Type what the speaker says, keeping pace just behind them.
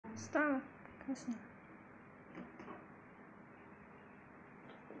start 了，开始。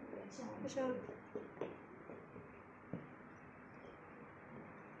开始。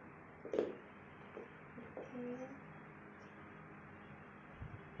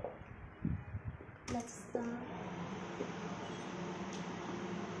Let's start.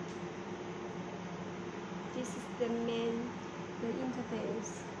 This is the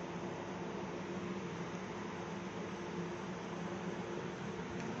interface.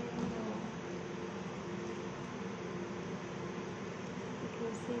 You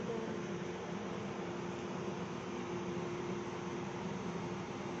can see the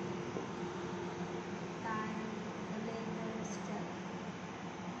laser strap.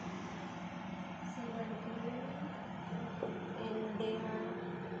 And there are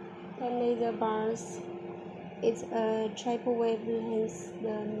 10 laser bars. It's a triple wavelengths,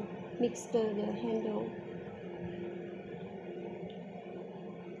 the mixed handle.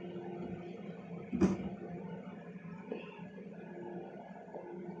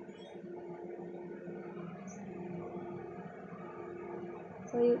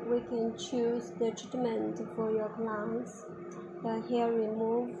 So we can choose the treatment for your clients, the hair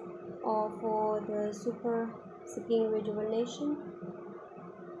remove or for the super skin rejuvenation.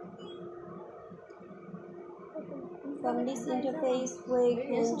 From this interface, we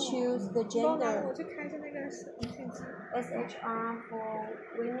can choose the gender, SHR for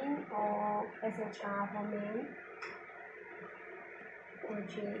women or SHR for men. We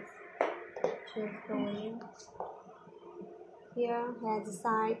choose the women. Here has the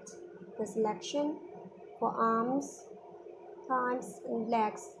side, the selection for arms, thighs and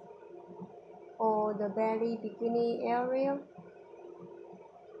legs, or the belly bikini area.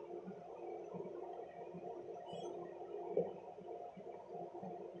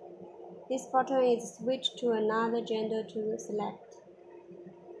 This button is switched to another gender to select.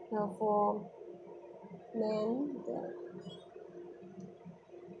 Now for men,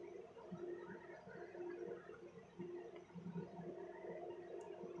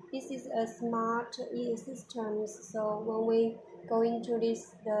 this is a smart system. So when we go into the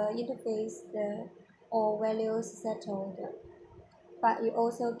interface, all values settled, but you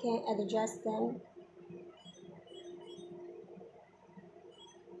also can adjust them.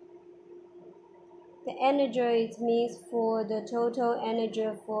 The energy means for the total energy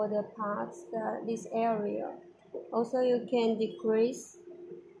for the parts, this area. Also, you can decrease.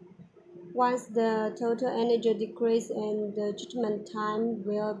 Once the total energy decreases and the treatment time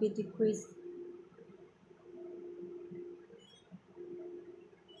will be decreased.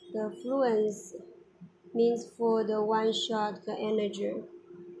 The fluence means for the one shot the energy.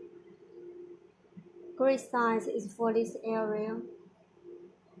 Grid size is for this area.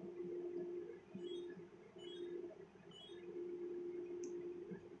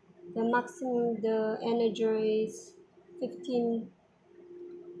 The maximum the energy is 15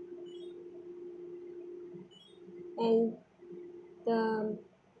 and the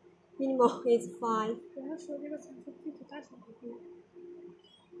minimum is 5.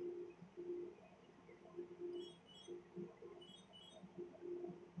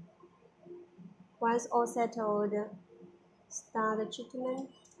 Once all settled, start the treatment.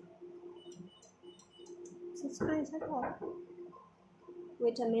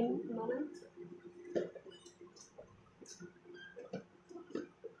 Wait a moment.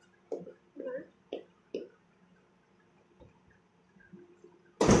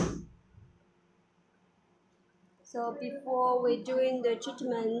 So before we're doing the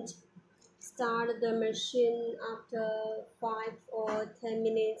treatment, start the machine after 5 or 10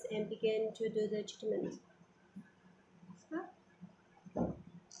 minutes and begin to do the treatment.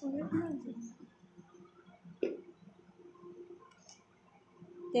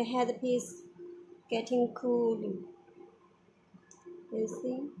 The headpiece getting cool. You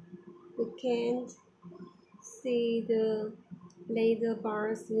see, we can't see the laser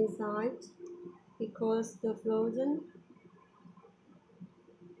bars inside because they're frozen.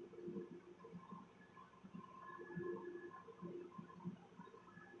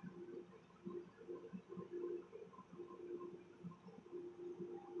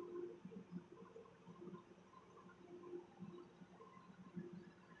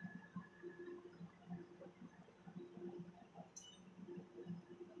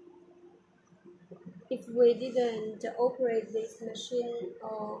 If we didn't operate this machine,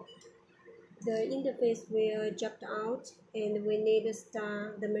 the interface will jump out and we need to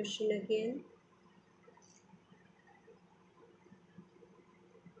start the machine again.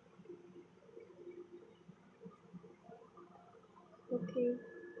 Okay,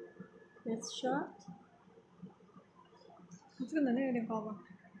 that's short. 这个能量有点高吧？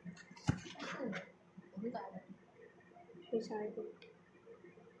 ไม่ใช่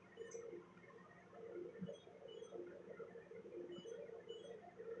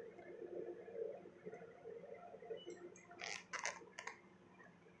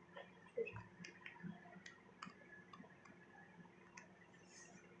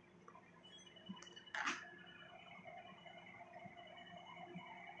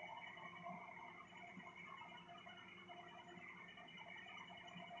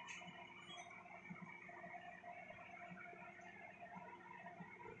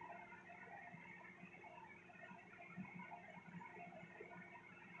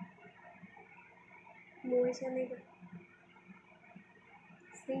ม้วยใช่ไหมคะ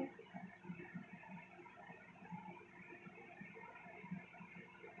See?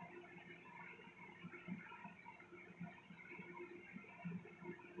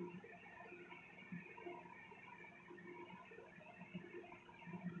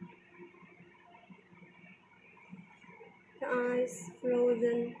 The eyes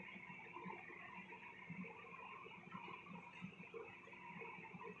frozen.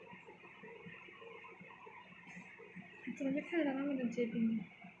 저렇게 살아가면 재빈이.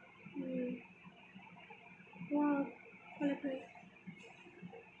 Wow, colorful.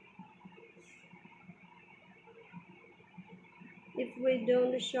 If we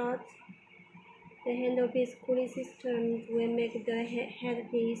don't short the handpiece cooling system will make the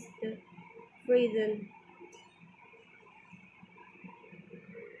headpiece frozen.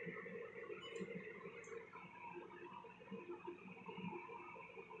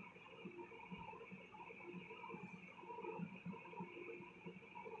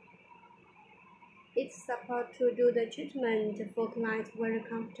 It's supposed to do the treatment for clients very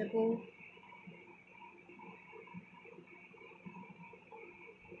comfortable.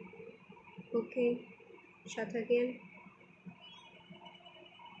 Okay, shut again.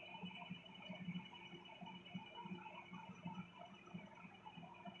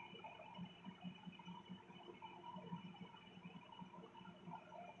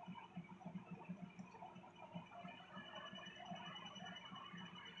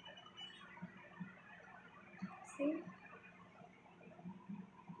 See?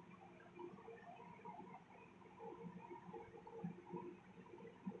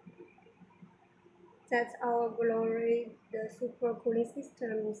 That's our glory, the super cooling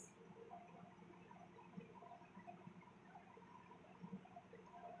systems.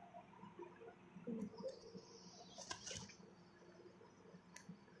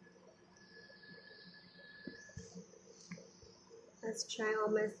 Let's try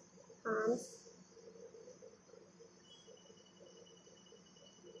on my arms.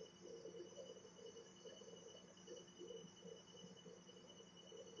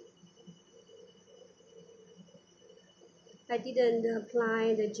 I didn't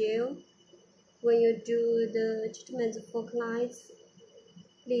apply the gel. When you do the treatment for clients,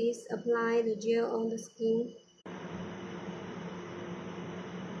 please apply the gel on the skin.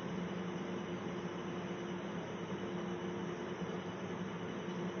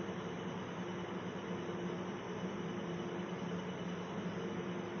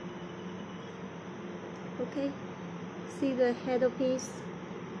 Okay, see the headpiece.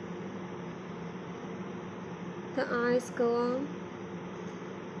 The eyes go on.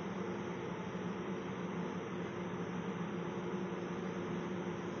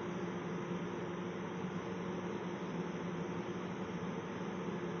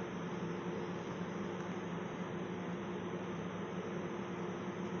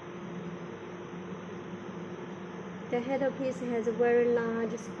 The headpiece has a very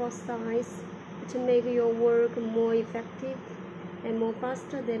large spot size to make your work more effective and more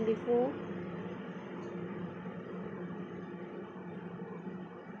faster than before.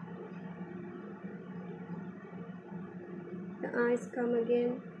 The eyes come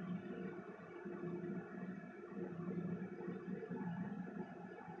again.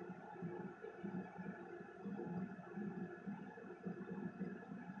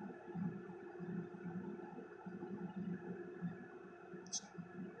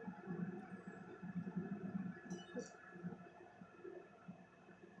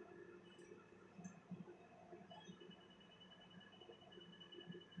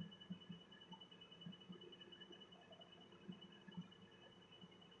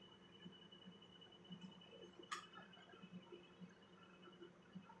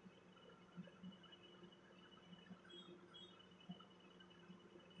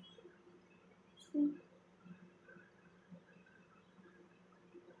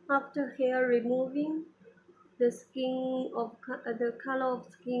 After hair removing, the color of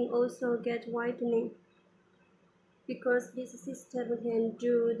skin also get whitening because this system can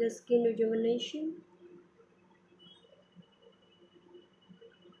do the skin rejuvenation.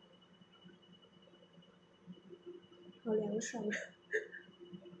 好凉爽。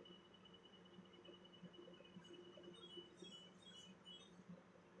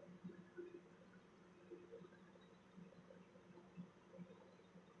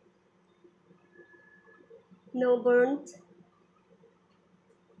No burnt.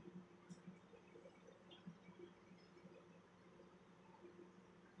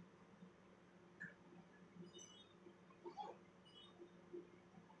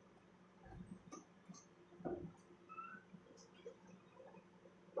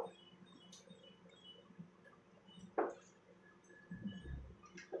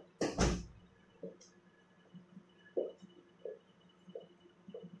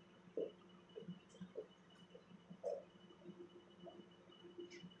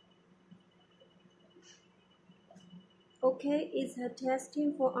 Okay, it's a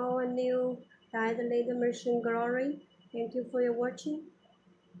testing for our new diode laser machine Glory. Thank you for your watching.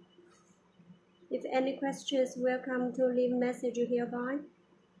 If any questions, welcome to leave message hereby.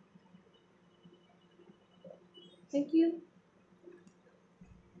 Thank you.